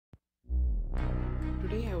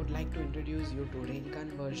like to introduce you to Railgun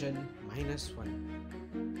version -1.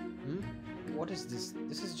 What is this?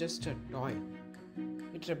 This is just a toy.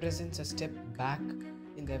 It represents a step back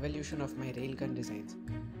in the evolution of my railgun designs.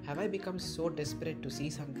 Have I become so desperate to see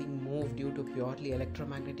something move due to purely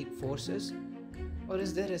electromagnetic forces? Or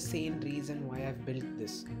is there a sane reason why I've built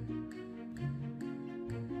this?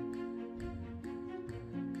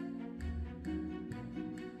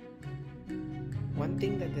 One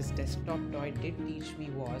thing that this desktop toy did teach me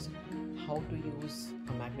was how to use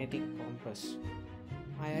a magnetic compass.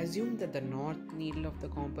 I assumed that the north needle of the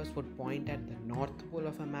compass would point at the north pole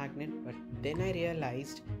of a magnet, but then I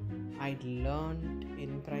realized I'd learned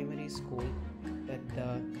in primary school that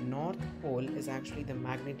the north pole is actually the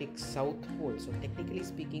magnetic south pole. So technically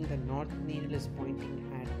speaking, the north needle is pointing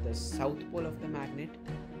at the south pole of the magnet,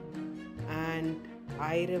 and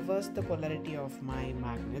I reversed the polarity of my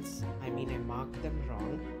magnets. I marked them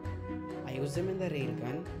wrong. I used them in the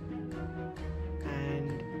railgun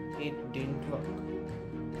and it didn't work.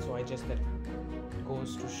 So that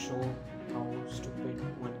goes to show how stupid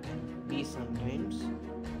one can be sometimes.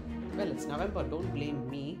 Well, it's November, don't blame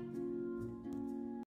me.